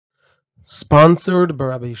Sponsored by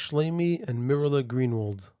Rabbi Shlomi and Mirala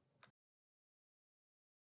Greenwald.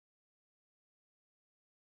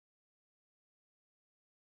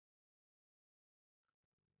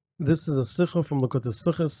 This is a Sicha from Likutei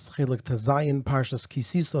Sichos, Chelek Parshas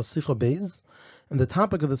Sisa Sicha Beis, and the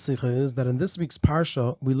topic of the Sicha is that in this week's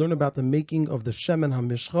Parsha we learn about the making of the Shemen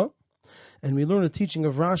HaMishcha, and we learn a teaching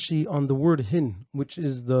of Rashi on the word hin, which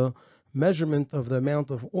is the measurement of the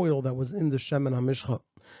amount of oil that was in the Shemen HaMishcha.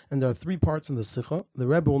 And there are three parts in the Sicha. The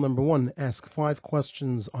Rebbe will, number one, ask 5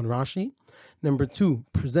 questions on Rashi. Number 2,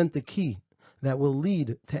 present the key that will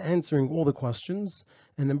lead to answering all the questions.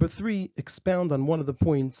 And number 3, expound on one of the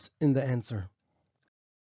points in the answer.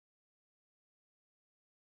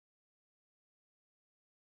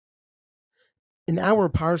 In our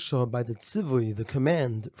parsha, by the tzivui, the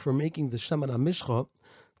command for making the Shemen HaMishcha,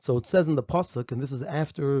 so it says in the pasuk, and this is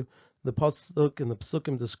after the pasuk and the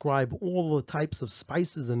psukim describe all the types of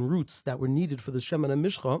spices and roots that were needed for the Shemen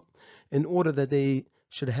HaMishcha in order that they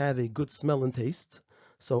should have a good smell and taste.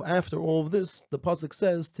 So after all of this, the pasuk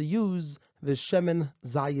says to use the Shemen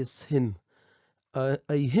Zayis hin, a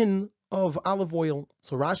hin of olive oil.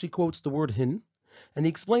 So Rashi quotes the word hin, and he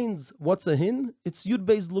explains what's a hin. It's Yud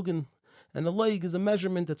Beis Lugin, and a leg is a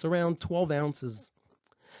measurement that's around 12 ounces.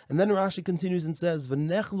 And then Rashi continues and says,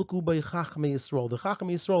 "V'nechluku by Chachmei Yisrael." The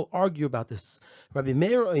Chachmei Yisrael argue about this. Rabbi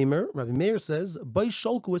Meir says, "By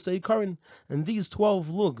Sholku is a karin," and these 12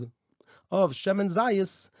 lug of Shemen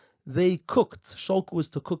Zayis, they cooked. Sholku is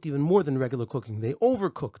to cook even more than regular cooking. They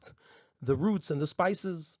overcooked the roots and the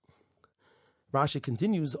spices. Rashi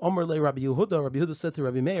continues, Omer le Rabbi Yehuda said to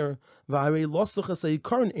Rabbi Meir, "V'harei losuch es a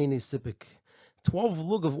karin einei sipik." 12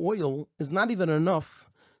 lug of oil is not even enough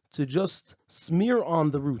to just smear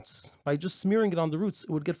on the roots. By just smearing it on the roots, it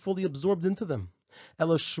would get fully absorbed into them.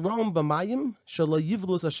 Rather,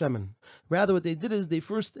 what they did is they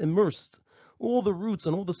first immersed all the roots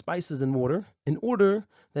and all the spices in water in order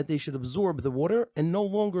that they should absorb the water and no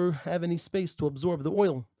longer have any space to absorb the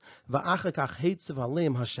oil.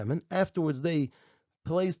 Afterwards, they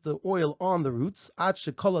placed the oil on the roots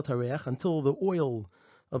until the oil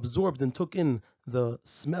absorbed and took in the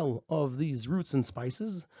smell of these roots and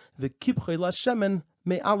spices, and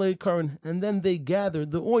then they gathered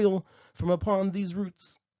the oil from upon these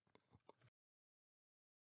roots.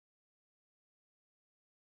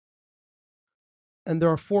 And there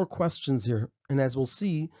are 4 questions here, and as we'll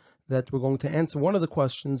see, that we're going to answer one of the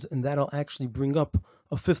questions, and that'll actually bring up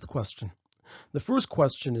a 5th question. The first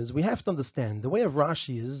question is, we have to understand, the way of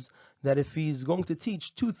Rashi is that if he's going to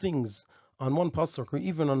teach 2 things on one pasuk or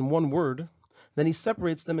even on one word, then he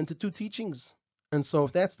separates them into 2 teachings. And so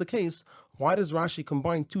if that's the case, why does Rashi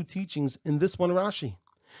combine 2 teachings in this one Rashi?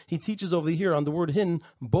 He teaches over here on the word hin,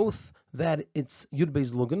 both that it's Yud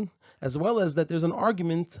Beis Lugan, as well as that there's an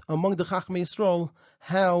argument among the Chachmei Yisrael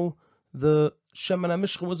how the Shemen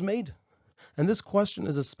HaMishcha was made. And this question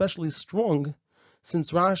is especially strong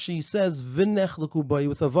since Rashi says V'nech l'kubai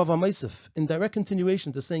with a Vav HaMaisif, in direct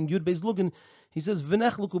continuation to saying Yud Beis Lugan, he says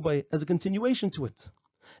V'nech l'kubai as a continuation to it.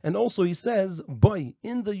 And also he says, boy,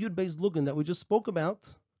 in the Yud Beis Lugan that we just spoke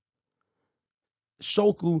about,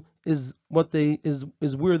 Sholku is what they is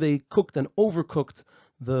where they cooked and overcooked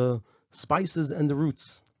the spices and the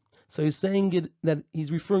roots. So he's saying it that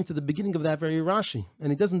he's referring to the beginning of that very Rashi,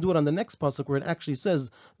 and he doesn't do it on the next pasuk where it actually says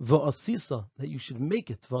Sisa, that you should make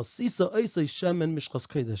it Sisa oisei shemen mishchas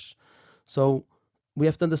kodesh. So we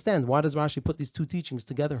have to understand, why does Rashi put these 2 teachings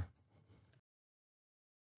together?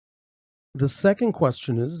 The second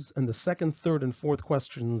question is, and the second, third, and fourth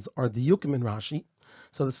questions are diyukim in Rashi.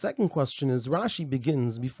 So the second question is, Rashi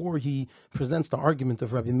begins, before he presents the argument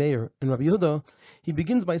of Rabbi Meir and Rabbi Yehuda, he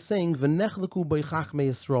begins by saying, V'nechleku by Chachmei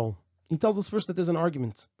Yisrael. He tells us first that there's an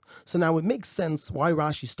argument. So now it makes sense why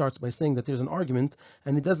Rashi starts by saying that there's an argument,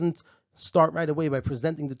 and he doesn't start right away by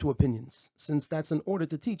presenting the 2 opinions, since that's in order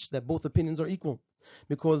to teach that both opinions are equal.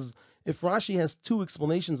 Because if Rashi has 2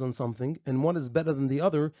 explanations on something, and one is better than the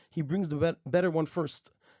other, he brings the better one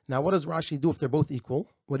first. Now, what does Rashi do if they're both equal?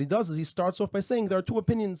 What he does is he starts off by saying there are 2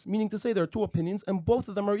 opinions, meaning to say there are 2 opinions, and both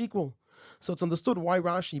of them are equal. So it's understood why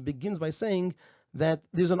Rashi begins by saying that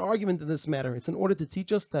there's an argument in this matter. It's in order to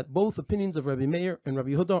teach us that both opinions of Rabbi Meir and Rabbi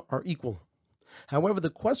Yehuda are equal. However, the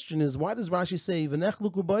question is, why does Rashi say V'nech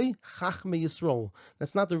l'kubai Chachmei Yisrael?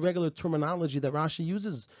 That's not the regular terminology that Rashi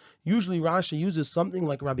uses. Usually Rashi uses something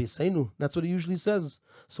like Rabbi Seinu. That's what he usually says.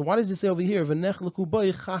 So why does he say over here V'nech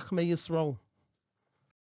l'kubai Chachmei Yisrael?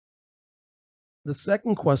 The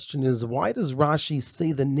second question is, why does Rashi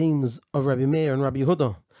say the names of Rabbi Meir and Rabbi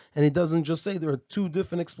Yehuda? And he doesn't just say there are 2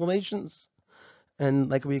 different explanations. And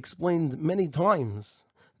like we explained many times,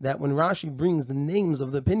 that when Rashi brings the names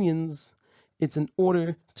of the opinions, it's in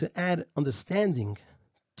order to add understanding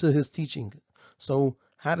to his teaching. So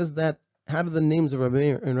how do the names of Rabbi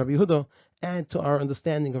Meir and Rabbi Yehuda add to our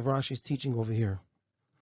understanding of Rashi's teaching over here?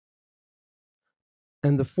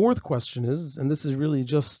 And the fourth question is, and this is really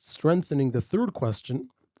just strengthening the third question,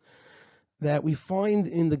 that we find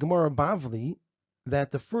in the Gemara Bavli that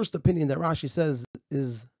the first opinion that Rashi says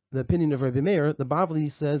is the opinion of Rabbi Meir, the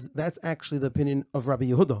Bavli says that's actually the opinion of Rabbi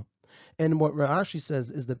Yehuda. And what Rashi says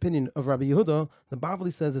is the opinion of Rabbi Yehuda, the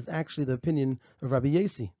Bavli says is actually the opinion of Rabbi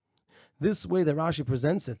Yesi. This way that Rashi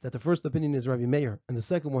presents it, that the first opinion is Rabbi Meir and the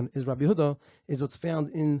second one is Rabbi Yehuda, is what's found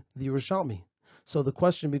in the Yerushalmi. So the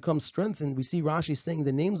question becomes strengthened. We see Rashi saying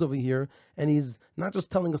the names over here, and he's not just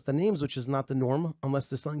telling us the names, which is not the norm, unless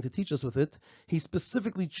there's something to teach us with it. He's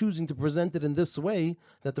specifically choosing to present it in this way,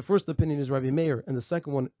 that the first opinion is Rabbi Meir, and the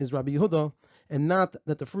second one is Rabbi Yehuda, and not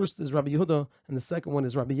that the first is Rabbi Yehuda, and the second one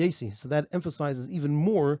is Rabbi Yesi. So that emphasizes even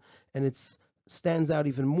more, and it stands out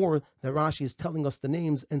even more, that Rashi is telling us the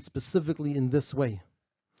names, and specifically in this way.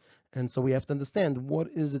 And so we have to understand what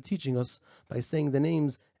is it teaching us by saying the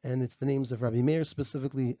names, and it's the names of Rabbi Meir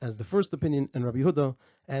specifically as the first opinion and Rabbi Yehuda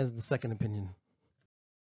as the second opinion.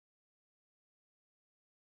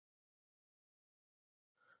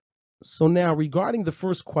 So now regarding the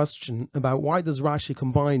first question about why does Rashi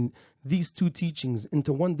combine these two teachings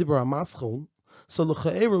into one Dibur HaMaschil, so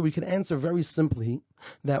l'cha'era we can answer very simply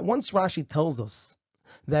that once Rashi tells us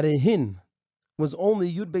that a hin was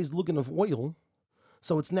only Yud Beis Lugan of oil,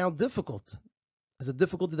 so it's now difficult. There's a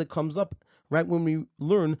difficulty that comes up right when we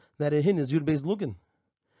learn that a hin is Yud Beis Lugan.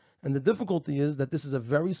 And the difficulty is that this is a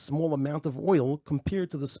very small amount of oil compared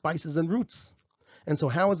to the spices and roots. And so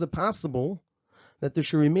how is it possible that there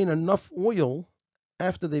should remain enough oil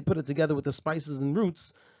after they put it together with the spices and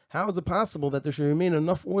roots? How is it possible that there should remain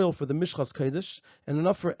enough oil for the Mishchas Kodesh and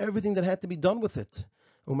enough for everything that had to be done with it?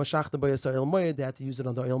 They had to use it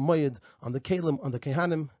on the oil moed, on the kelim, on the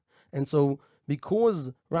kehanim. And so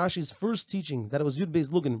because Rashi's first teaching, that it was Yud Beis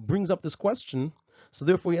Lugan, brings up this question, so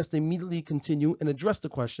therefore he has to immediately continue and address the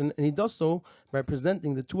question, and he does so by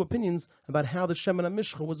presenting the two opinions about how the Shemen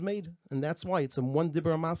HaMishcha was made. And that's why it's a one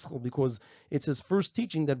Dibur HaMaschil, because it's his first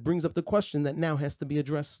teaching that brings up the question that now has to be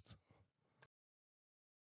addressed.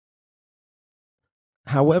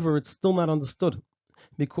 However, it's still not understood,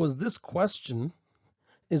 because this question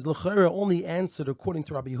is l'chara only answered according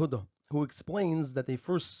to Rabbi Yehuda, who explains that they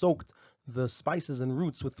first soaked the spices and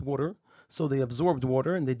roots with water, so they absorbed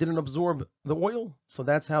water and they didn't absorb the oil, so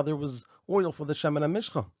that's how there was oil for the Shemen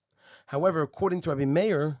HaMishcha. However, according to Rabbi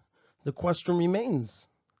Meir, the question remains.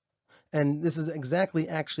 And this is exactly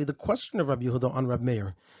actually the question of Rabbi Yehuda on Rabbi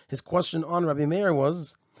Meir. His question on Rabbi Meir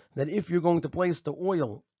was that if you're going to place the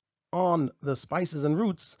oil on the spices and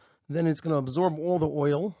roots, then it's going to absorb all the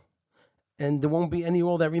oil, and there won't be any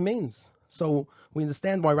oil that remains. So we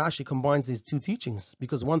understand why Rashi combines these two teachings,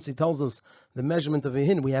 because once he tells us the measurement of a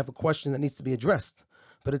hin, we have a question that needs to be addressed.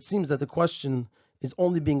 But it seems that the question is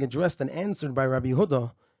only being addressed and answered by Rabbi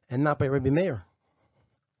Yehuda and not by Rabbi Meir.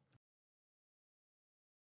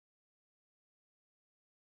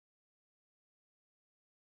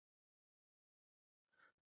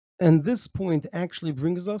 And this point actually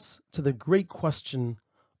brings us to the great question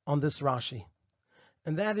on this Rashi.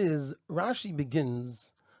 And that is, Rashi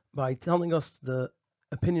begins by telling us the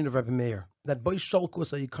opinion of Rabbi Meir, that by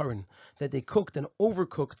shalkus ayikarin, that they cooked and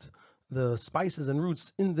overcooked the spices and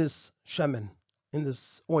roots in this shemen, in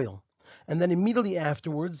this oil. And then immediately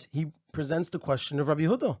afterwards, he presents the question of Rabbi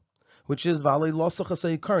Yehuda, which is v'alei losachas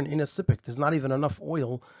ayikarin in a sipik. There's not even enough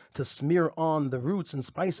oil to smear on the roots and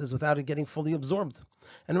spices without it getting fully absorbed.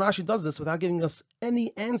 And Rashi does this without giving us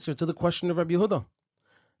any answer to the question of Rabbi Yehuda.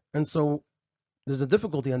 And so there's a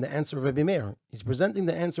difficulty on the answer of Rabbi Meir. He's presenting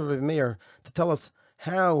the answer of Rabbi Meir to tell us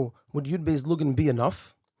how would Yud Beis Lugan be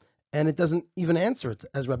enough, and it doesn't even answer it,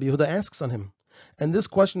 as Rabbi Yehuda asks on him. And this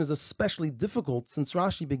question is especially difficult since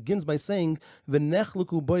Rashi begins by saying,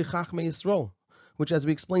 V'nechluku boi chachmei Yisrael, which, as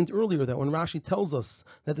we explained earlier, that when Rashi tells us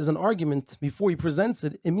that there's an argument before he presents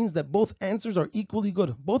it, it means that both answers are equally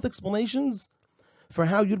good. Both explanations for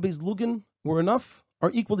how Yud Beis Lugan were enough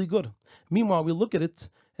are equally good. Meanwhile, we look at it,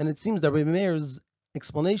 and it seems that Rabbi Meir's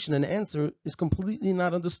explanation and answer is completely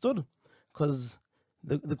not understood, because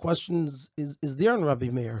the question is there in Rabbi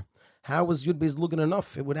Meir. How was Yud Beis Lugan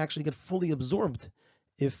enough? It would actually get fully absorbed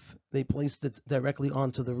if they placed it directly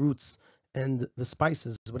onto the roots and the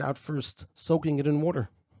spices without first soaking it in water.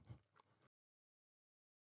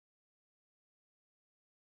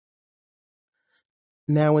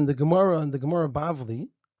 Now in the Gemara Bavli,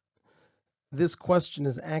 this question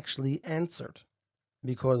is actually answered,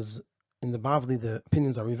 because in the Bavli, the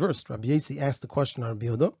opinions are reversed. Rabbi Yossi asked the question on Rabbi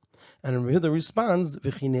Yehuda, and Rabbi Yehuda responds,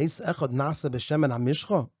 "V'chines echad nasa b'shemen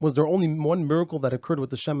hamishcha." Was there only one miracle that occurred with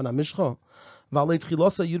the shemen hamishcha? V'alei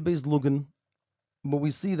tchilasa yud beis lugan. But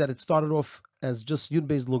we see that it started off as just Yud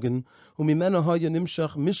Beis Lugan, Umimena Haya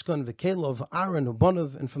Nimshach Mishkan V'Kelov Aaron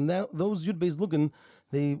Ubanav, and from those Yud Beis Lugan,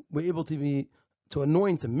 they were able to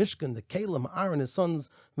anoint the Mishkan, the Kalim, Aaron, his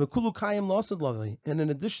sons, V'Kulu Kayim Lasid Lavi, and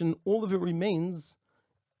in addition, all of it remains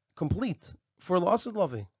complete for Lasid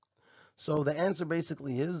Lavi. So the answer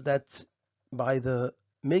basically is that by the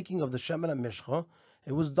making of the Shemen HaMishcha,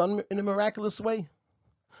 it was done in a miraculous way.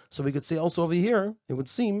 So we could say also over here, it would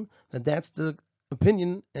seem that that's the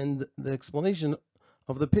opinion and the explanation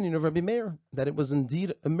of the opinion of Rabbi Meir, that it was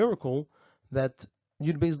indeed a miracle that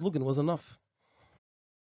Yud Beis Lugan was enough.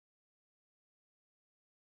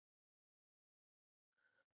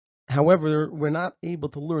 However, we're not able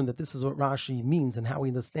to learn that this is what Rashi means and how he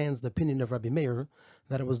understands the opinion of Rabbi Meir,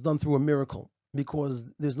 that it was done through a miracle, because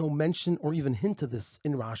there's no mention or even hint of this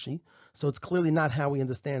in Rashi, so it's clearly not how he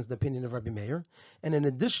understands the opinion of Rabbi Meir. And in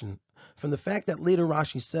addition, from the fact that later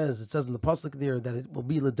Rashi says, it says in the pasuk there that it will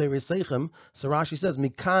be l'derei seichem, so Rashi says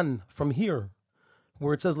mikan, from here,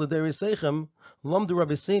 where it says l'derei seichem, lamdu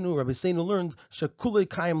Rabbi Seinu learned shekulei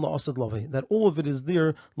kayim la'asad lavi, that all of it is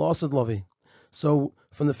there la'asad lavi. So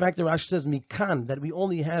from the fact that Rashi says mikan, that we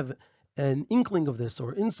only have an inkling of this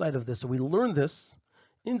or insight of this, or we learn this,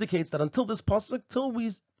 indicates that until this pasuk, till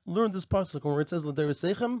we learn this pasuk where it says l'derei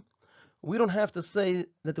seichem, we don't have to say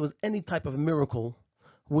that there was any type of miracle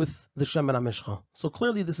with the Shemen HaMishcha. So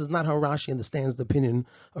clearly this is not how Rashi understands the opinion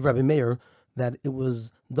of Rabbi Meir, that it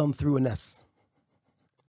was done through a nes.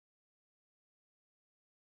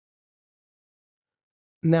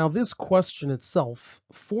 Now this question itself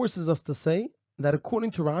forces us to say that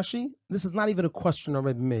according to Rashi, this is not even a question on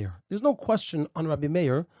Rabbi Meir. There's no question on Rabbi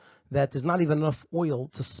Meir that there's not even enough oil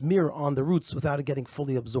to smear on the roots without it getting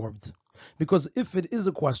fully absorbed. Because if it is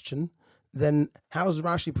a question, then how does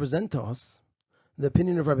Rashi present to us the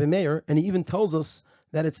opinion of Rabbi Meir? And he even tells us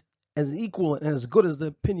that it's as equal and as good as the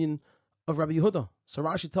opinion of Rabbi Yehuda. So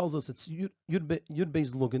Rashi tells us it's Yud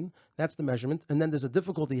Beis Lugan, that's the measurement, and then there's a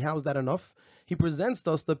difficulty. How is that enough? He presents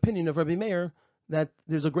to us the opinion of Rabbi Meir that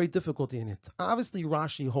there's a great difficulty in it. Obviously,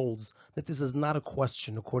 Rashi holds that this is not a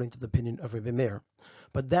question according to the opinion of Rabbi Meir.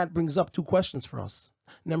 But that brings up two questions for us.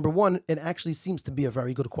 Number one, it actually seems to be a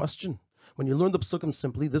very good question. When you learn the Psukim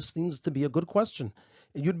simply, this seems to be a good question.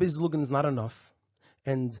 Yud Beis Lugan is not enough.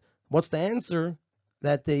 And what's the answer?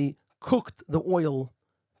 That they cooked the oil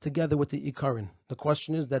together with the Ikarin. The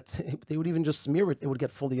question is that if they would even just smear it, it would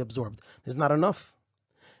get fully absorbed. There's not enough.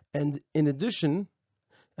 And in addition,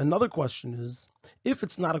 another question is, if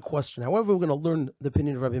it's not a question, however we're going to learn the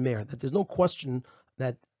opinion of Rabbi Meir, that there's no question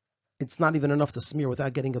that it's not even enough to smear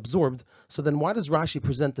without getting absorbed, so then why does Rashi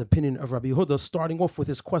present the opinion of Rabbi Yehuda starting off with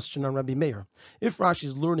his question on Rabbi Meir? If Rashi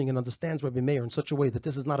is learning and understands Rabbi Meir in such a way that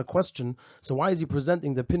this is not a question, so why is he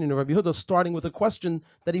presenting the opinion of Rabbi Yehuda starting with a question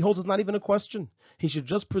that he holds is not even a question? He should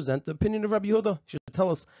just present the opinion of Rabbi Yehuda. He should tell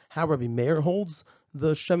us how Rabbi Meir holds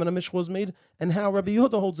the Shemen HaMishcha was made and how Rabbi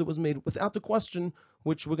Yehuda holds it was made without the question,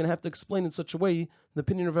 which we're going to have to explain in such a way, the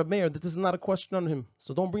opinion of Rabbi Meir, that this is not a question on him.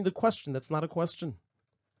 So don't bring the question that's not a question.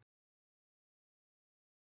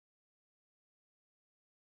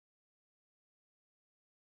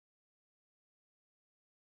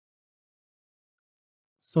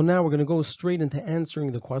 So now we're going to go straight into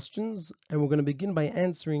answering the questions, and we're going to begin by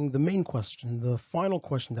answering the main question, the final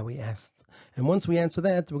question that we asked. And once we answer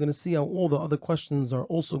that, we're going to see how all the other questions are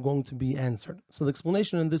also going to be answered. So the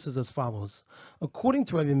explanation in this is as follows. According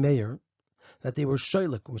to Rabbi Meir, that they were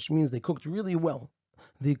Chelek, which means they cooked really well,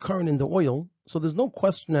 the current in the oil, so there's no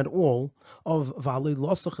question at all of V'alei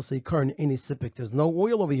losach current any sipik. There's no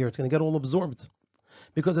oil over here, it's going to get all absorbed.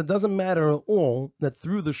 Because it doesn't matter at all that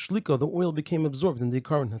through the shlika the oil became absorbed in the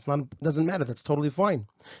Ikaron. It doesn't matter. That's totally fine.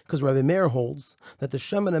 Because Rabbi Meir holds that the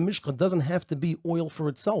Shemen HaMishcha doesn't have to be oil for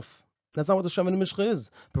itself. That's not what the Shemen HaMishcha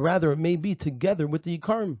is. But rather it may be together with the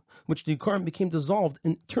Ikarim, which the Ikarim became dissolved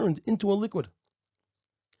and turned into a liquid.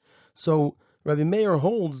 So Rabbi Meir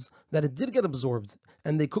holds that it did get absorbed,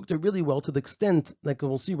 and they cooked it really well to the extent, like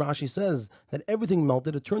we'll see Rashi says, that everything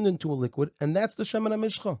melted, it turned into a liquid, and that's the Shemen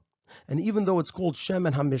HaMishcha. And even though it's called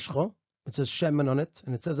Shemen HaMishcha, it says Shemen on it,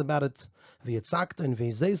 and it says about it V'yitzakta and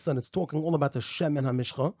V'yizeisa, and it's talking all about the Shemen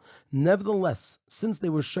HaMishcha. Nevertheless, since they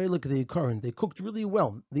were Chelek the Ikarin, they cooked really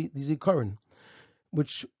well, these Ikarin,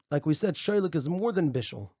 which, like we said, Chelek is more than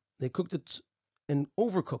Bishul. They cooked it and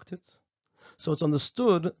overcooked it. So it's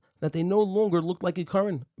understood that they no longer looked like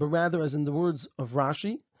Ikarin, but rather, as in the words of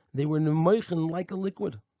Rashi, they were Nemoichin like a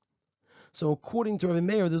liquid. So according to Rabbi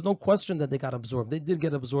Meir, there's no question that they got absorbed. They did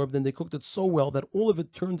get absorbed, and they cooked it so well that all of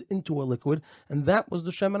it turned into a liquid, and that was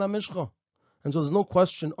the Shemen HaMishcha. And so there's no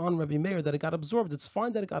question on Rabbi Meir that it got absorbed. It's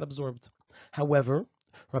fine that it got absorbed. However,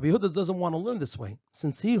 Rabbi Yehuda doesn't want to learn this way,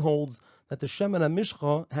 since he holds that the Shemen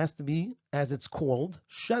HaMishcha has to be, as it's called,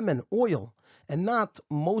 Shemen, oil, and not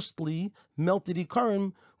mostly melted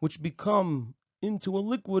Ikarim, which become into a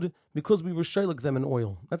liquid because we were Chelek them in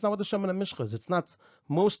oil. That's not what the Shemen HaMishcha is. It's not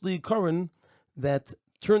mostly Ikarim that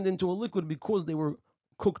turned into a liquid because they were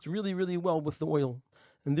cooked really, really well with the oil.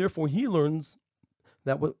 And therefore he learns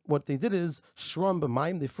that what they did is shram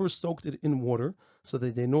b'mayim, they first soaked it in water so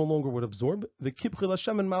that they no longer would absorb. V'kipchil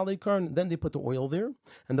Hashem and malei karn, then they put the oil there,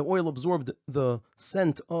 and the oil absorbed the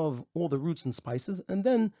scent of all the roots and spices, and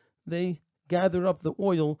then they gathered up the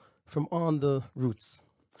oil from on the roots.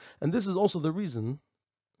 And this is also the reason.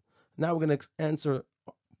 Now we're going to answer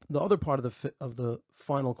the other part of the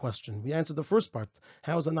final question. We answered the first part.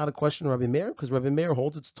 How is that not a question of Rabbi Meir? Because Rabbi Meir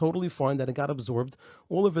holds it's totally fine that it got absorbed.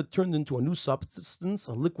 All of it turned into a new substance,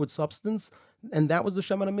 a liquid substance, and that was the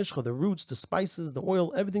Shemen HaMishcha. The roots, the spices, the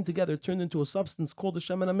oil, everything together turned into a substance called the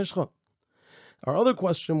Shemen HaMishcha. Our other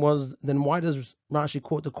question was, then why does Rashi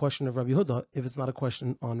quote the question of Rabbi Yehuda if it's not a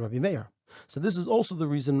question on Rabbi Meir? So this is also the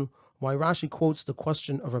reason why Rashi quotes the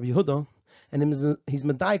question of Rabbi Yehuda, and he's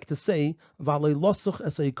medayik to say,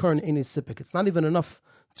 it's not even enough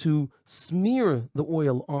to smear the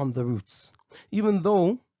oil on the roots. Even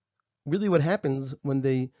though, really what happens when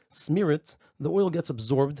they smear it, the oil gets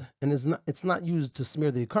absorbed, and it's not used to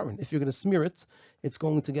smear the ikarim. If you're going to smear it, it's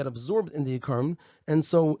going to get absorbed in the ikarim, and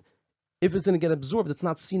so if it's going to get absorbed, it's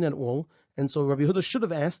not seen at all. And so Rabbi Yehuda should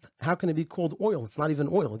have asked, how can it be called oil? It's not even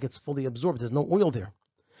oil. It gets fully absorbed. There's no oil there.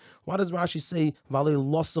 Why does Rashi say,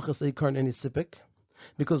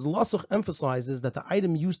 because lasuch emphasizes that the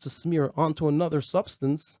item used to smear onto another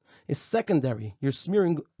substance is secondary. You're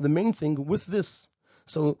smearing the main thing with this.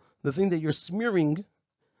 So the thing that you're smearing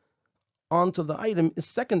onto the item is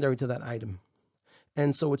secondary to that item.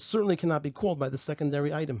 And so it certainly cannot be called by the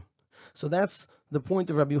secondary item. So that's the point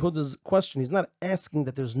of Rabbi Yehuda's question. He's not asking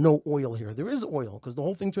that there's no oil here. There is oil, because the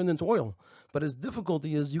whole thing turned into oil. But his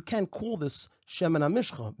difficulty is you can't call this Shemen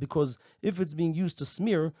HaMishcha, because if it's being used to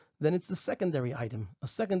smear, then it's the secondary item. A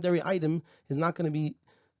secondary item is not going to be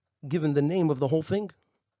given the name of the whole thing.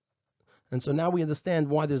 And so now we understand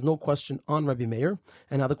why there's no question on Rabbi Meir.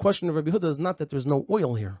 And now the question of Rabbi Yehuda is not that there's no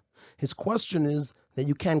oil here. His question is that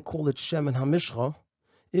you can't call it Shemen HaMishcha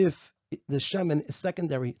if the shemen is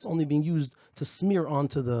secondary. It's only being used to smear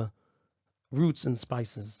onto the roots and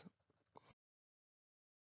spices.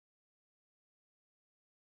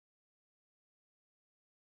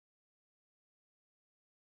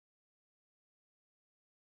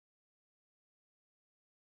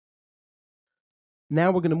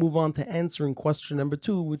 Now we're going to move on to answering question number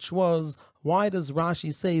 2, which was, why does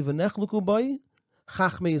Rashi say v'nechluku bay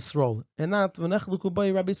chachmei Yisrael and not v'nechluku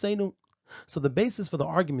bay Rabbi Seinu? So the basis for the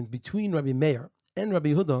argument between Rabbi Meir and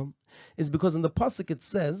Rabbi Yehuda is because in the pasuk it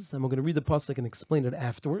says, and we're going to read the pasuk and explain it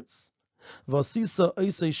afterwards, Sisa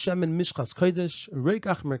shemen mishchas kodesh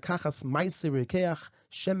reikach merkachas ma'aseh reikeach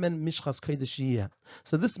shemen mishchas kodesh.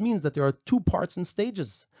 So this means that there are 2 parts and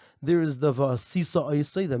stages. There is the Sisa,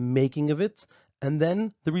 the making of it, and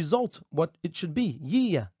then the result, what it should be.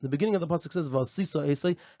 Yiyah. The beginning of the pasuk says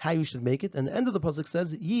Sisa, how you should make it, and the end of the pasuk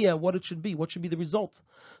says Yiyah, what it should be. What should be the result?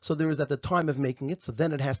 So there is at the time of making it. So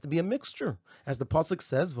then it has to be a mixture, as the pasuk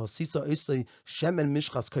says Sisa shemen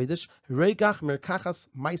mishchas kodesh reikach merkachas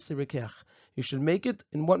ma'aseh reikeach. You should make it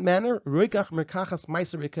in what manner? Reikach merkachas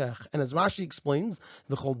ma'aseh reikeach. And as Rashi explains,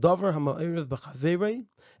 v'chol davar hama'erev b'chaverei,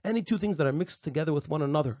 any 2 things that are mixed together with one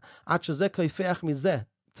another,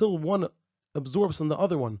 till one absorbs from the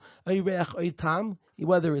other one,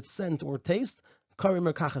 whether it's scent or taste, kari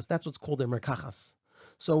merkachas, that's what's called a merkachas.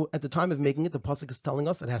 So at the time of making it, the pasuk is telling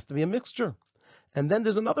us it has to be a mixture. And then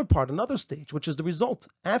there's another part, another stage, which is the result.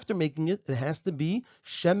 After making it, it has to be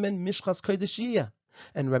shemen mishchas kodesh.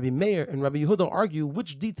 And Rabbi Meir and Rabbi Yehuda argue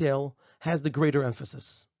which detail has the greater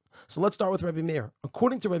emphasis. So let's start with Rabbi Meir.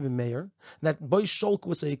 According to Rabbi Meir, that boy sholk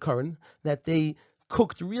was a karan, that they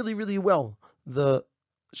cooked really, really well the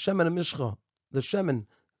shemen mishcha, the shemen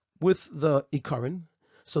with the ikarin.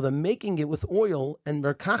 So the making it with oil and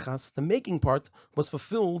merkachas, the making part, was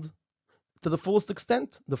fulfilled to the fullest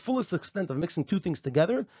extent. The fullest extent of mixing 2 things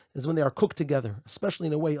together is when they are cooked together, especially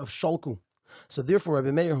in a way of shalku. So therefore,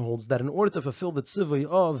 Rabbi Meir holds that in order to fulfill the tzivui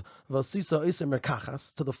of Vasisa Isa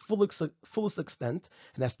Merkachas to the fullest extent,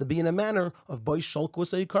 it has to be in a manner of Boy Shalku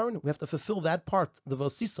Seikarin. We have to fulfill that part, the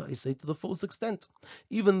Vasisa Isa, to the fullest extent.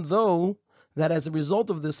 Even though that as a result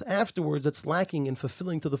of this afterwards it's lacking in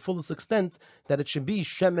fulfilling to the fullest extent, that it should be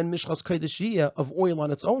shemen mishchas kodesh of oil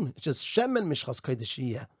on its own. It's just shemen mishchas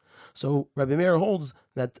kodesh. So Rabbi Meir holds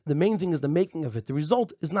that the main thing is the making of it. The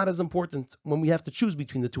result is not as important when we have to choose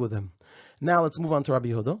between the two of them. Now let's move on to Rabbi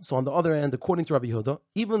Yehuda. So on the other hand, according to Rabbi Yehuda,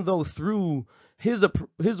 even though through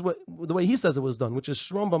the way he says it was done, which is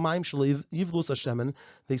shrom b'mayim shel yivlus hashemen,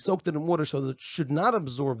 they soaked it in water so that it should not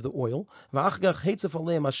absorb the oil.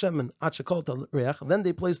 Then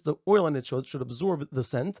they placed the oil on it so it should absorb the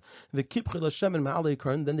scent.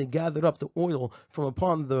 Then they gathered up the oil from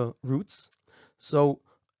upon the roots. So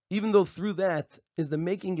even though through that is the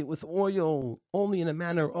making it with oil only in a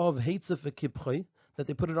manner of heitzef v'kipchoi, that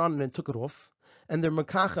they put it on and then took it off, and their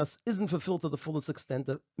makachas isn't fulfilled to the fullest extent,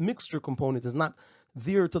 the mixture component is not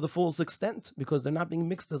there to the fullest extent, because they're not being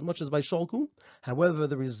mixed as much as by sholku. However,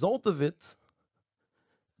 the result of it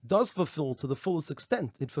does fulfill to the fullest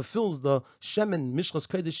extent. It fulfills the shemen mishchas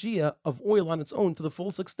kodesh of oil on its own to the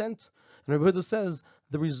fullest extent. And Rabbi Huda says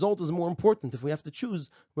the result is more important. If we have to choose,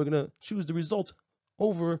 we're going to choose the result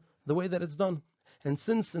over the way that it's done. And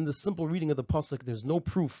since in the simple reading of the pasuk there's no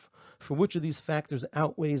proof for which of these factors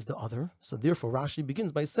outweighs the other, so therefore Rashi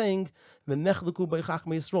begins by saying, "V'nechleku by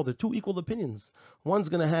Chachmei Yisrael." They're two equal opinions. One's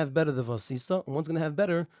going to have better the Sisa, and one's going to have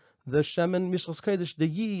better the Shemen Mishchas Kodesh, the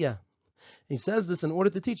Yiyah. He says this in order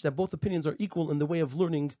to teach that both opinions are equal in the way of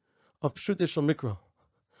learning of Pshutei Shel Mikra.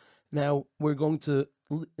 Now we're going to,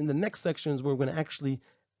 in the next sections, we're going to actually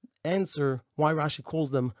answer why Rashi calls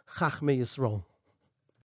them Chachmei Yisrael.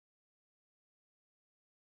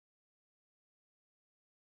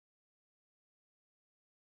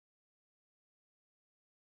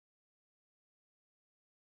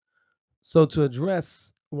 So to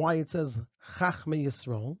address why it says Chachmei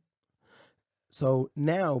Yisrael, so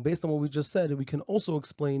now, based on what we just said, we can also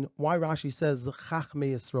explain why Rashi says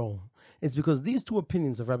Chachmei Yisrael. It's because these two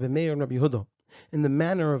opinions of Rabbi Meir and Rabbi Yehuda, in the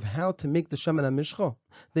manner of how to make the Shemen HaMishcha,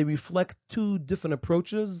 they reflect two different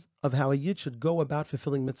approaches of how a Yid should go about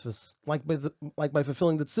fulfilling mitzvahs, like by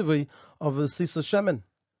fulfilling the tzivui of a Sisa Shemen.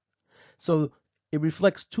 So it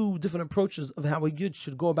reflects two different approaches of how a Yid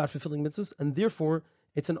should go about fulfilling mitzvahs, and therefore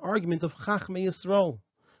it's an argument of Chachmei Yisrael,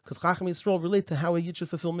 because Chachmei Yisrael relate to how a Yid should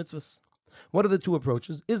fulfill mitzvahs. What are the two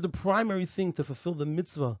approaches? Is the primary thing to fulfill the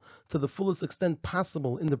mitzvah to the fullest extent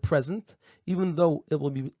possible in the present, even though it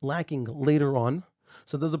will be lacking later on?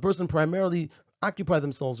 So does a person primarily occupy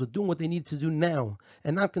themselves with doing what they need to do now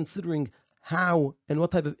and not considering how and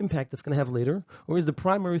what type of impact it's going to have later? Or is the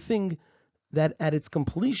primary thing that at its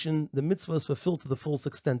completion, the mitzvah is fulfilled to the fullest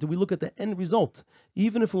extent? Do we look at the end result,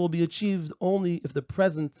 even if it will be achieved only if the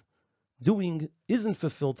present doing isn't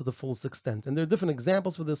fulfilled to the fullest extent? And there are different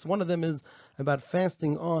examples for this. One of them is about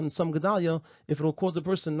fasting on Tzom Gedalia, if it will cause a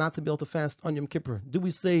person not to be able to fast on Yom Kippur. Do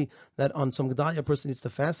we say that on Tzom Gedalia a person needs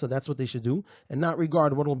to fast, so that's what they should do, and not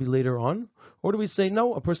regard what will be later on? Or do we say,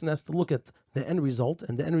 no, a person has to look at the end result,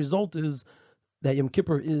 and the end result is that Yom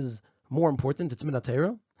Kippur is more important, it's Minat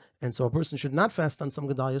Torah, and so a person should not fast on Tzom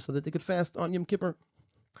Gedalia so that they could fast on Yom Kippur.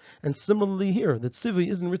 And similarly here, the tzivui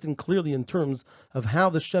isn't written clearly in terms of how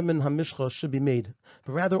the shemen hamishcha should be made,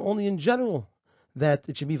 but rather only in general, that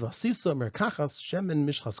it should be vasisa merkachas shemen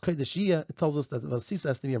mishchas kodesh yiyah. It tells us that vasisa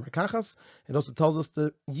has to be a merkachas. It also tells us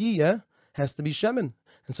that yiyah has to be shemen.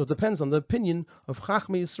 And so it depends on the opinion of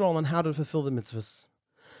Chachmei Yisrael on how to fulfill the mitzvahs.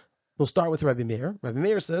 We'll start with Rabbi Meir. Rabbi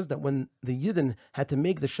Meir says that when the Yidden had to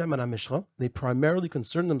make the Shemen HaMishcha, they primarily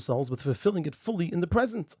concerned themselves with fulfilling it fully in the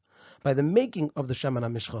present, by the making of the Shemen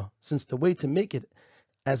HaMishcha, since the way to make it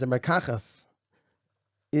as a merkachas,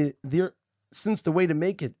 since the way to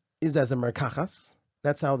make it is as a merkachas,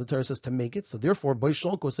 that's how the Torah says to make it, so therefore,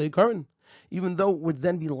 Boishol Kosei Karin, even though it would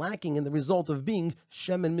then be lacking in the result of being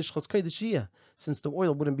Shemen Mishchas Kodesh, since the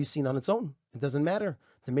oil wouldn't be seen on its own. It doesn't matter.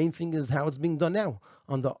 The main thing is how it's being done now.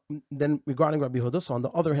 Then regarding Rabbi Yehuda, so on the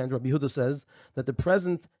other hand, Rabbi Yehuda says that the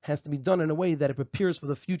present has to be done in a way that it prepares for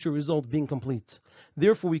the future result being complete.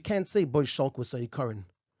 Therefore, we can't say Boishal Kosei Karin,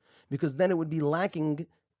 because then it would be lacking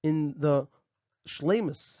in the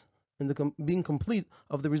shlemus, in the being complete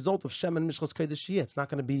of the result of Shemen Mishchas Kodesh. It's not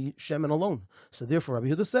going to be Shemen alone. So therefore, Rabbi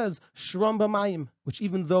Yehuda says Shram B'mayim, which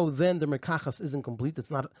even though then the merkachas isn't complete, it's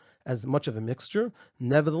not as much of a mixture.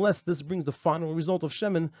 Nevertheless, this brings the final result of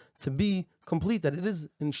Shemen to be complete, that it is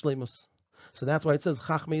in shlemus. So that's why it says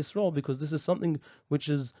Chachmei Yisrael, because this is something which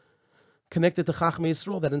is connected to Chachmei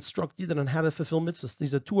Yisrael that instruct you on how to fulfill mitzvahs.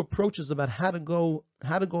 These are two approaches about how to go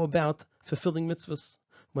about fulfilling mitzvahs,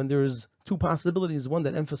 when there's two possibilities, one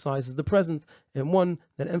that emphasizes the present and one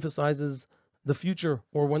that emphasizes the future,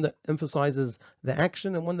 or one that emphasizes the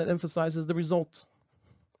action and one that emphasizes the result.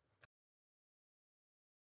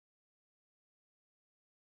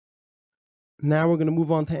 Now we're going to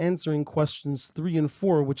move on to answering questions 3 and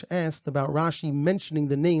 4, which asked about Rashi mentioning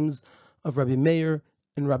the names of Rabbi Meir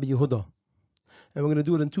and Rabbi Yehuda. And we're going to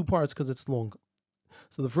do it in 2 parts because it's long.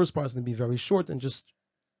 So the first part is going to be very short and just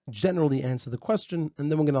generally answer the question,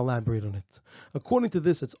 and then we're going to elaborate on it. According to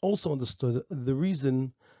this, it's also understood the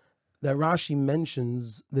reason that Rashi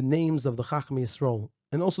mentions the names of the Chachmei Yisrael,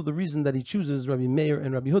 and also the reason that he chooses Rabbi Meir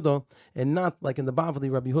and Rabbi Yehuda, and not like in the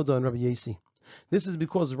Bavli, Rabbi Yehuda and Rabbi Yesi. This is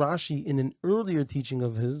because Rashi, in an earlier teaching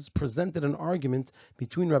of his, presented an argument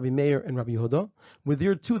between Rabbi Meir and Rabbi Yehuda, where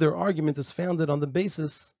there too their argument is founded on the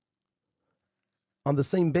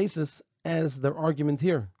same basis as their argument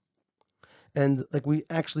here. And like we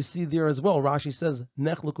actually see there as well, Rashi says,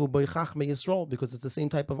 Nechluku by Chachmei Yisrael, because it's the same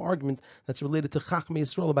type of argument that's related to Chachmei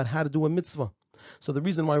Yisrael about how to do a mitzvah. So the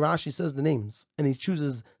reason why Rashi says the names, and he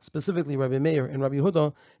chooses specifically Rabbi Meir and Rabbi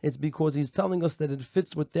Yehuda, it's because he's telling us that it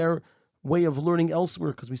fits with their way of learning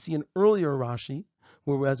elsewhere, because we see an earlier Rashi,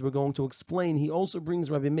 where as we're going to explain, he also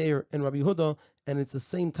brings Rabbi Meir and Rabbi Yehuda, and it's the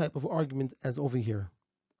same type of argument as over here.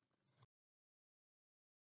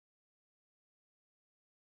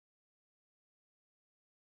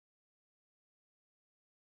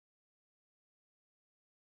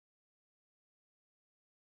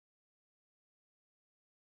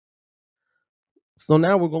 So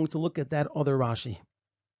now we're going to look at that other Rashi.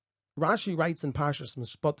 Rashi writes in Parshas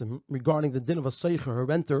Mishpatim regarding the din of a seicher, a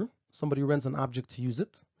renter, somebody who rents an object to use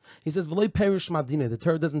it. He says, "V'lei perish madine." The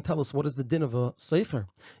Torah doesn't tell us what is the din of a seicher.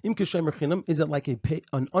 Im kishemer chinam, is it like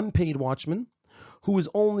an unpaid watchman who is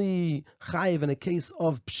only chayiv in a case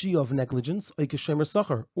of pshi of negligence,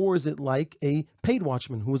 or is it like a paid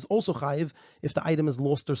watchman who is also chayiv if the item is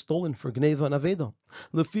lost or stolen for gneva and aveda?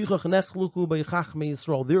 Therefore,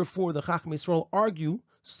 the Chachmei Yisrael argue,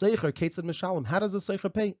 seicher ketzad mishalim. How does a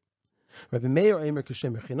seicher pay? Rabbi Meir Eimer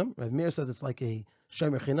Keshemer Chinam. Rabbi Meir says it's like a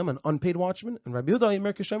Shemer Chinam, an unpaid watchman, and Rabbi Yehuda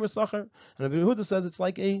Eimer Keshemer Sachar, and Rabbi Yehuda says it's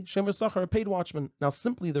like a Shemer Sachar, a paid watchman. Now,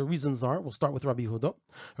 simply the reasons are, we'll start with Rabbi Yehuda.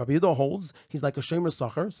 Rabbi Yehuda holds he's like a Shemer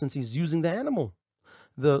Sachar since he's using the animal.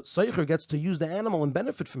 The Seicher gets to use the animal and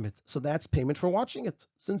benefit from it, so that's payment for watching it.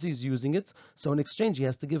 Since he's using it, so in exchange he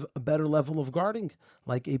has to give a better level of guarding,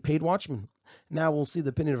 like a paid watchman. Now we'll see the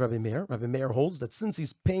opinion of Rabbi Meir. Rabbi Meir holds that since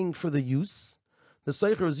he's paying for the use, the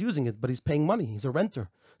Seicher is using it, but he's paying money. He's a renter.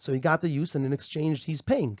 So he got the use, and in exchange, he's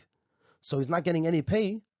paying. So he's not getting any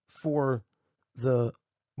pay for the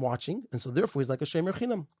watching, and so therefore he's like a Shemer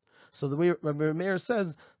Chinam. So the way Rabbi Meir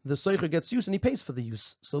says, the Seicher gets use, and he pays for the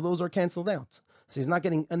use. So those are canceled out. So he's not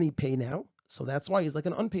getting any pay now, so that's why he's like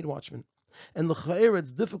an unpaid watchman. And l'cha'er,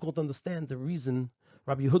 it's difficult to understand the reason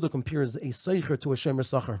Rabbi Yehuda compares a Seicher to a Shemer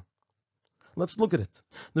Sachar. Let's look at it.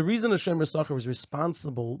 The reason a Shemer Sachar is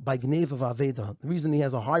responsible by Gnev of Aveda, the reason he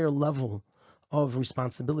has a higher level of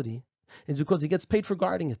responsibility, is because he gets paid for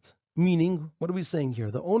guarding it. Meaning, what are we saying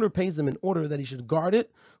here? The owner pays him in order that he should guard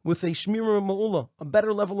it with a Shmira Ma'ula, a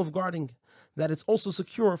better level of guarding, that it's also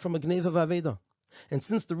secure from a Gnev of Aveda. And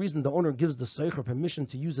since the reason the owner gives the Seicher permission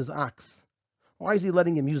to use his ox, why is he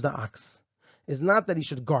letting him use the ox? It's not that he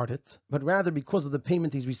should guard it, but rather because of the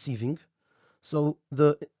payment he's receiving. So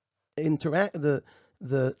the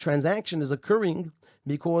transaction is occurring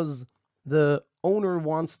because the owner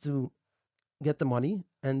wants to get the money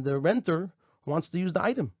and the renter wants to use the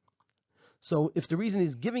item. So if the reason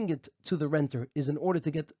he's giving it to the renter is in order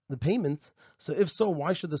to get the payment, so if so,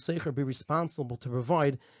 why should the Seicher be responsible to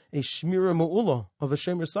provide a Shmira Ma'ula of a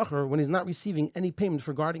Shemer Sachar when he's not receiving any payment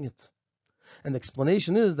for guarding it? And the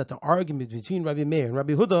explanation is that the argument between Rabbi Meir and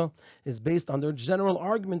Rabbi Yehuda is based on their general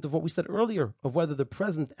argument of what we said earlier, of whether the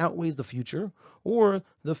present outweighs the future or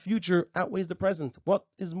the future outweighs the present.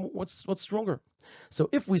 What's stronger? So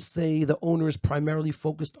if we say the owner is primarily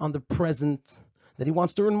focused on the present, that he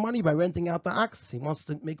wants to earn money by renting out the ox, he wants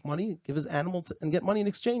to make money, give his animal and get money in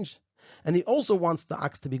exchange. And he also wants the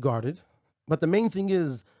ox to be guarded, but the main thing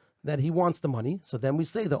is that he wants the money, so then we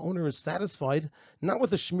say the owner is satisfied, not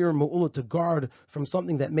with a Shmir Ma'ula to guard from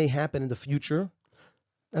something that may happen in the future.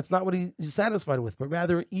 That's not what he's satisfied with, but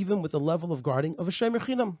rather even with the level of guarding of a Shemer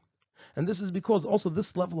Chinam. And this is because also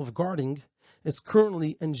this level of guarding is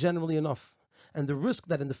currently and generally enough. And the risk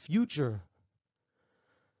that in the future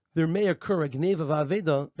there may occur a Gnev of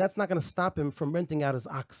Aveda, that's not going to stop him from renting out his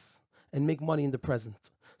ox and make money in the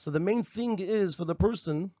present. So the main thing is for the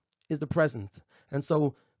person is the present. And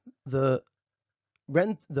so the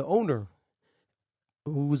owner,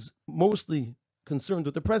 who's mostly concerned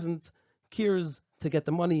with the present, cares to get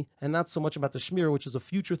the money and not so much about the shmir, which is a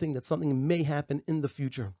future thing, that something may happen in the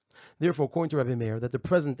future. Therefore, according to Rabbi Meir, that the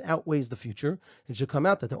present outweighs the future, it should come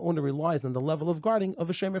out that the owner relies on the level of guarding of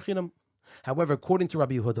a shemer chinam. However, according to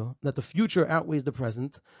Rabbi Yehuda, that the future outweighs the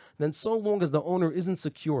present, then so long as the owner isn't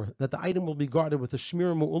secure that the item will be guarded with a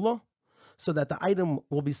shmir mu'ula, so that the item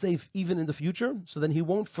will be safe even in the future, so then he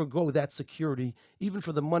won't forgo that security even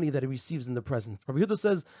for the money that he receives in the present. Rabbi Yehuda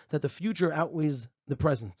says that the future outweighs the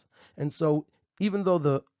present. And so even though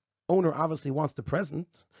the owner obviously wants the present,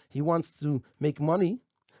 he wants to make money,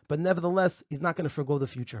 but nevertheless, he's not going to forgo the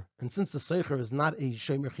future. And since the Seicher is not a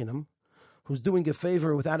Shemer Chinam, who's doing a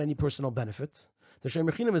favor without any personal benefit, the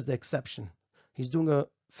Shemer Chinam is the exception. He's doing a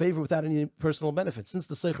favor without any personal benefit. Since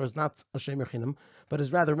the Seicher is not a Shemer Chinam, but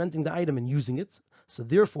is rather renting the item and using it, so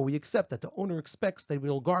therefore we accept that the owner expects that we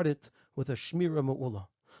will guard it with a Shmira Mu'ula.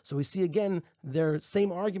 So we see again their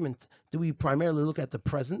same argument. Do we primarily look at the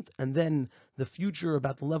present, and then the future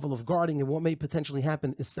about the level of guarding and what may potentially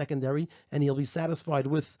happen is secondary, and he'll be satisfied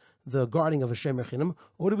with the guarding of a shemer chinam?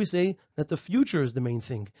 Or do we say that the future is the main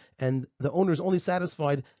thing, and the owner is only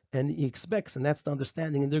satisfied, and he expects, and that's the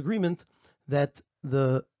understanding in the agreement, that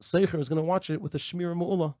the seicher is going to watch it with a shmira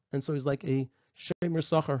mu'ula, and so he's like a shemer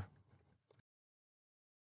sachar.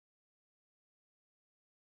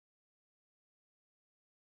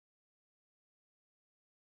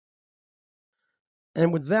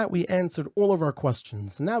 And with that, we answered all of our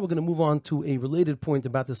questions. Now we're going to move on to a related point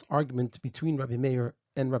about this argument between Rabbi Meir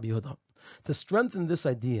and Rabbi Yehuda. To strengthen this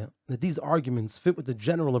idea that these arguments fit with the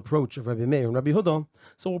general approach of Rabbi Meir and Rabbi Yehuda,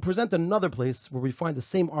 so we'll present another place where we find the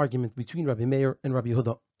same argument between Rabbi Meir and Rabbi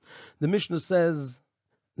Yehuda. The Mishnah says,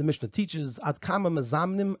 the Mishnah teaches, Ad kama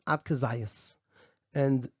mazamnim ad kazayas.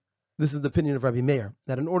 And this is the opinion of Rabbi Meir,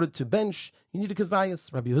 that in order to bench, you need a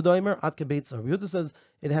kazayas. Rabbi Yehuda Omer ad kebetza. Rabbi Yehuda says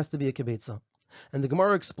it has to be a kebetza. And the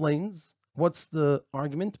Gemara explains what's the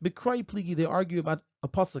argument. B'krai pligi, they argue about a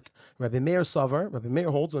pasuk. Rabbi Meir savar, Rabbi Meir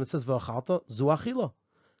holds when it says v'achalta zu achila,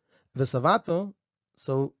 v'savata,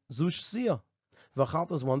 so zu shsiya.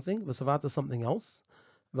 V'achalta is one thing, v'savata is something else.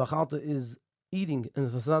 V'achalta is eating, and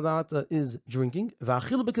v'savata is drinking.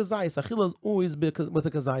 V'achila b'kazayis, achila is always with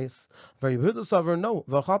a kazayis. Very good savar, no,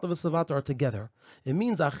 v'achalta v'savata are together. It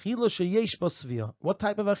means achila sheyesh basviya. What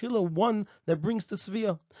type of achila? One that brings to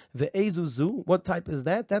sviya. Ve'ezuzu, what type is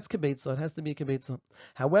that? That's kibetza. It has to be a kibetza.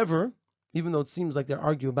 However, even though it seems like they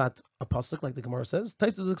argue about a pasuk, like the Gemara says,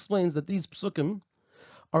 Taisus explains that these psukim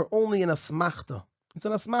are only an asmachta. It's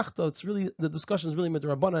an asmachta. It's really, the discussion is really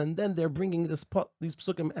midrabana, and then they're bringing these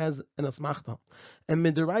psukim as an asmachta. And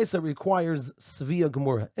midiraisa requires sviya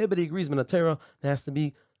gemura. Everybody agrees minatera there has to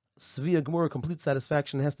be sviya gemura, complete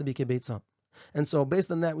satisfaction. It has to be kibetza. And so,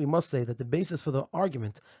 based on that, we must say that the basis for the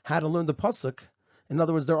argument, how to learn the pasuk, in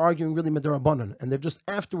other words, they're arguing really midrabanan, and they're just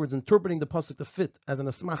afterwards interpreting the pasuk to fit as an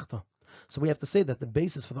asmachta. So we have to say that the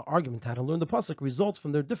basis for the argument, how to learn the pasuk, results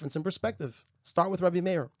from their difference in perspective. Start with Rabbi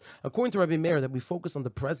Meir. According to Rabbi Meir, that we focus on the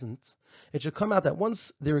present, it should come out that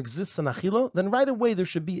once there exists an achila, then right away there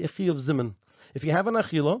should be a chi of zimun. If you have an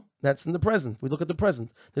achila, that's in the present. We look at the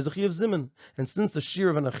present. There's a chi of zimun. And since the shear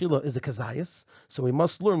of an achila is a kazayas, so we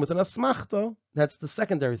must learn with an asmachta. That's the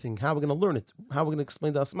secondary thing. How we're going to learn it. How we're going to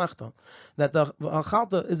explain the asmachta. That the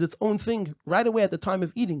achalta is its own thing right away at the time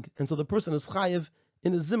of eating. And so the person is chayiv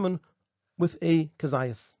in a zimun with a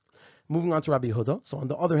kazayas. Moving on to Rabbi Yehuda. So on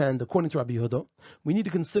the other hand, according to Rabbi Yehuda, we need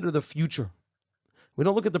to consider the future. We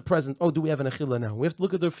don't look at the present. Oh, do we have an achila now? We have to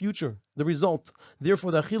look at the future, the result.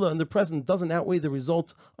 Therefore, the achila in the present doesn't outweigh the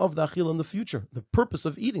result of the achila in the future. The purpose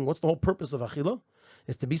of eating, what's the whole purpose of achila?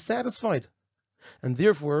 Is to be satisfied. And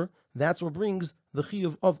therefore, that's what brings the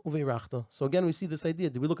chiyuv of uveirachta. So again, we see this idea.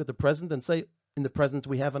 Do we look at the present and say, in the present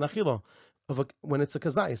we have an achila when it's a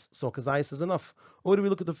kazayis, so kazayis is enough? Or do we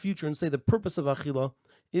look at the future and say the purpose of achila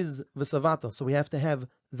is v'savata, so we have to have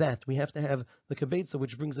that. We have to have the kibetza,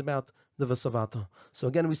 which brings about the v'savata. So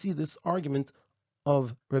again, we see this argument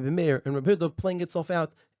of Rabbi Meir and Rabbi Yehuda playing itself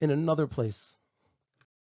out in another place.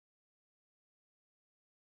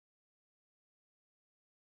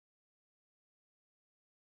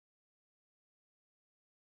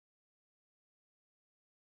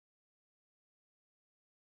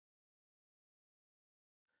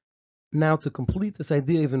 Now, to complete this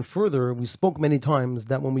idea even further, we spoke many times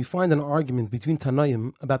that when we find an argument between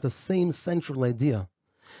Tanaim about the same central idea,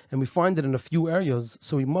 and we find it in a few areas,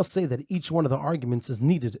 so we must say that each one of the arguments is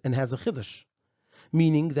needed and has a chiddush,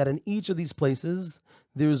 meaning that in each of these places,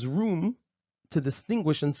 there's room to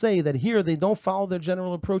distinguish and say that here they don't follow their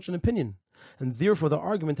general approach and opinion, and therefore the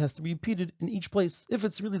argument has to be repeated in each place. If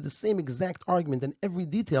it's really the same exact argument in every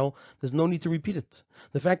detail, there's no need to repeat it.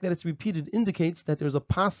 The fact that it's repeated indicates that there's a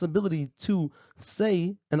possibility to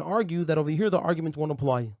say and argue that over here the argument won't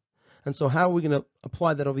apply. And so how are we going to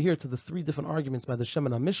apply that over here to the three different arguments by the Shem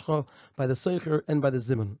and HaMishcha, by the Seicher, and by the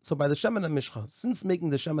Zimun? So by the Shem and HaMishcha, since making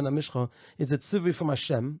the Shem and HaMishcha is a tzivui from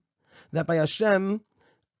Hashem, that by Hashem,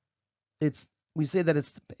 we say that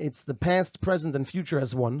it's the past, present, and future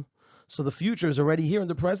as one. So the future is already here in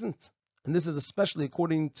the present. And this is especially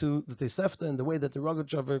according to the Tosefta and the way that the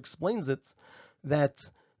Rogatchover explains it, that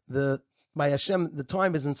by Hashem, the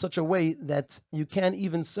time is in such a way that you can't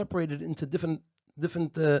even separate it into different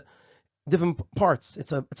parts.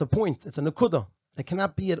 It's a point. It's a nekuda. It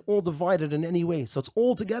cannot be at all divided in any way. So it's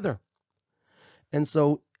all together. And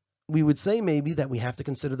so we would say maybe that we have to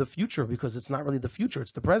consider the future because it's not really the future,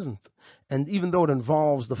 it's the present. And even though it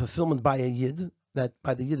involves the fulfillment by a yid, that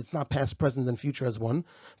by the yid it's not past, present, and future as one,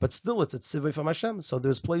 but still it's a tzivui from Hashem. So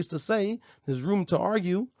there's place to say, there's room to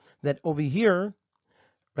argue that over here,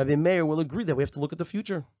 Rabbi Meir will agree that we have to look at the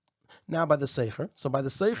future. Now by the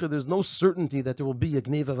Seicher, there's no certainty that there will be a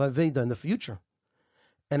Gneva Vaveda in the future.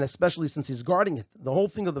 And especially since he's guarding it. The whole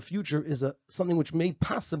thing of the future is something which may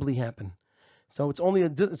possibly happen. So it's only a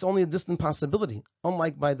distant possibility.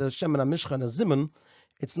 Unlike by the Shem and HaMishcha and Zimun,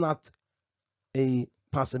 it's not a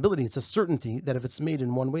possibility, it's a certainty that if it's made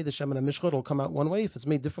in one way, the Shem and HaMishcha will come out one way. If it's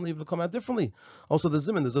made differently, it will come out differently. Also the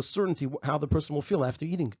Zimun, there's a certainty how the person will feel after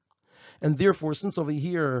eating. And therefore, since over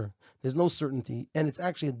here there's no certainty, and it's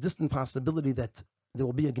actually a distant possibility that there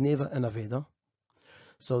will be a Gneva and Aveda,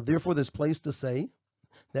 so therefore there's place to say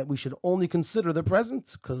that we should only consider the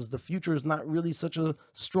present, because the future is not really such a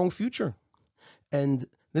strong future. And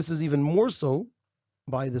this is even more so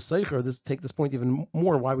by the Seicher, take this point even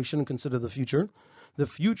more, why we shouldn't consider the future. The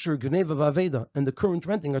future, Gneva Vaveda, and the current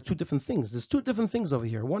renting are two different things. There's two different things over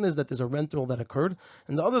here. One is that there's a rental that occurred,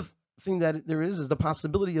 and the other thing that there is the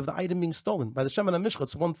possibility of the item being stolen. By the Shem and HaMishcha,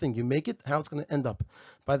 it's one thing. You make it, how it's going to end up.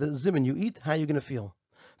 By the Zimun, you eat, how you're going to feel.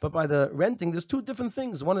 But by the renting, there's two different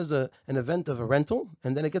things. One is an event of a rental,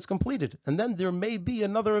 and then it gets completed. And then there may be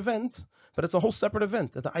another event, but it's a whole separate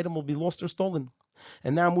event, that the item will be lost or stolen.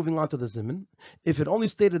 And now moving on to the Zimun. If it only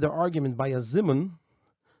stated their argument by a Zimun,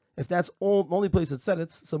 if that's the only place it said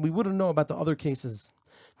it, so we wouldn't know about the other cases.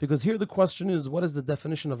 Because here the question is, what is the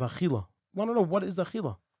definition of achila? We want to know what is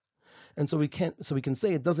achila. And so we can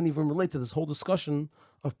say it doesn't even relate to this whole discussion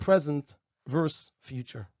of present versus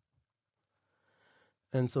future.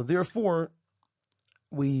 And so therefore,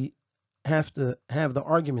 we have to have the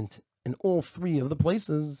argument in all three of the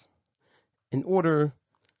places in order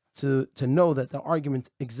to know that the argument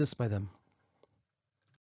exists by them.